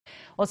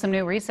Well, some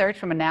new research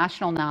from a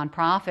national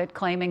nonprofit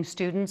claiming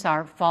students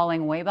are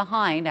falling way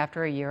behind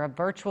after a year of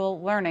virtual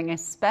learning,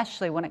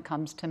 especially when it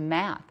comes to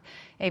math.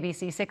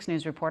 ABC 6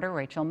 News reporter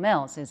Rachel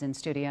Mills is in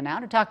studio now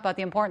to talk about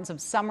the importance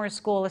of summer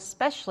school,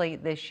 especially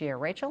this year.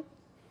 Rachel?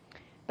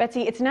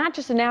 Betsy, it's not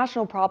just a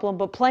national problem,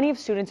 but plenty of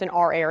students in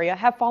our area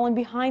have fallen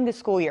behind this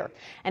school year.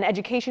 And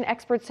education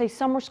experts say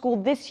summer school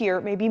this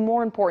year may be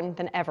more important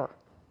than ever.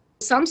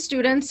 Some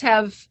students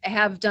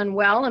have done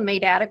well and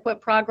made adequate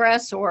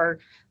progress or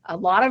a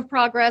lot of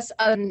progress,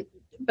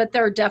 but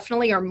there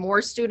definitely are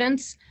more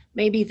students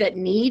maybe that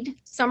need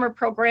summer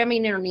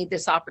programming or need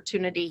this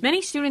opportunity.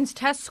 Many students'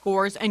 test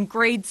scores and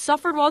grades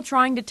suffered while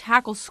trying to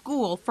tackle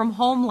school from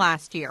home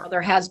last year.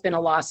 There has been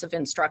a loss of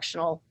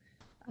instructional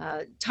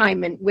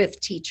time with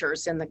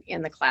teachers in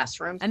the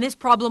classroom. And this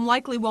problem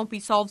likely won't be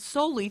solved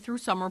solely through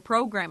summer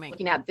programming.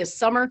 Looking at this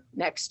summer,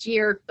 next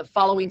year, the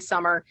following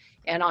summer,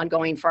 and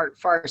ongoing for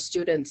our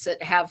students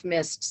that have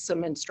missed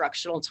some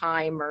instructional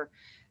time or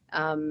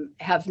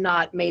have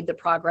not made the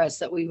progress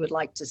that we would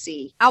like to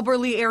see. Albert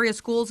Lea Area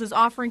Schools is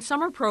offering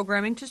summer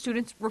programming to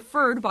students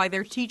referred by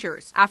their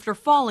teachers after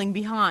falling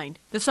behind.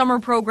 The summer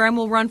program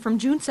will run from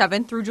June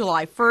 7th through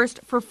July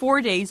 1st for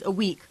 4 days a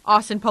week.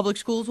 Austin Public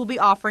Schools will be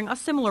offering a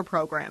similar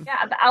program. Yeah,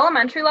 at the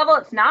elementary level,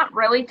 it's not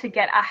really to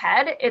get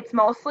ahead. It's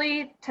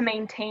mostly to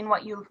maintain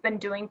what you've been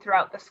doing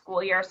throughout the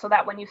school year so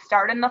that when you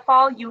start in the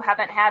fall, you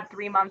haven't had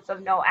 3 months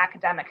of no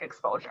academic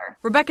exposure.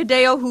 Rebecca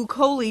Deo, who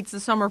co-leads the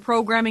summer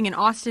programming in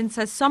Austin,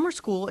 says summer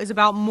school is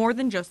about more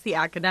than just the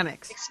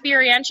academics.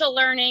 Experiential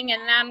learning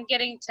and them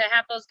getting to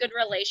have those good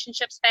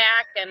relationships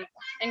back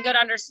and good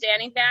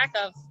understanding back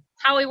of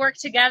how we work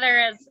together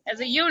as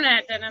a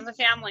unit and as a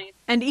family.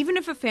 And even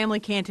if a family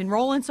can't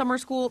enroll in summer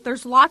school,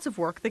 there's lots of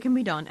work that can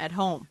be done at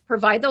home.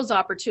 Provide those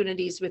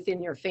opportunities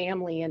within your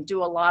family and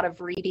do a lot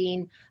of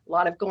reading, a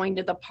lot of going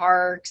to the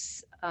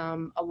parks,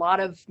 a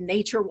lot of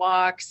nature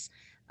walks,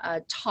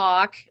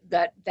 talk.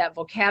 That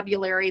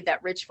vocabulary,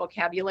 that rich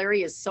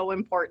vocabulary is so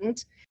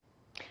important.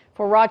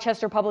 For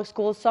Rochester Public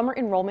Schools, summer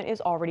enrollment is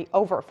already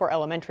over for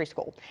elementary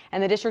school,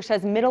 and the district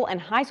says middle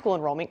and high school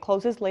enrollment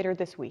closes later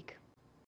this week.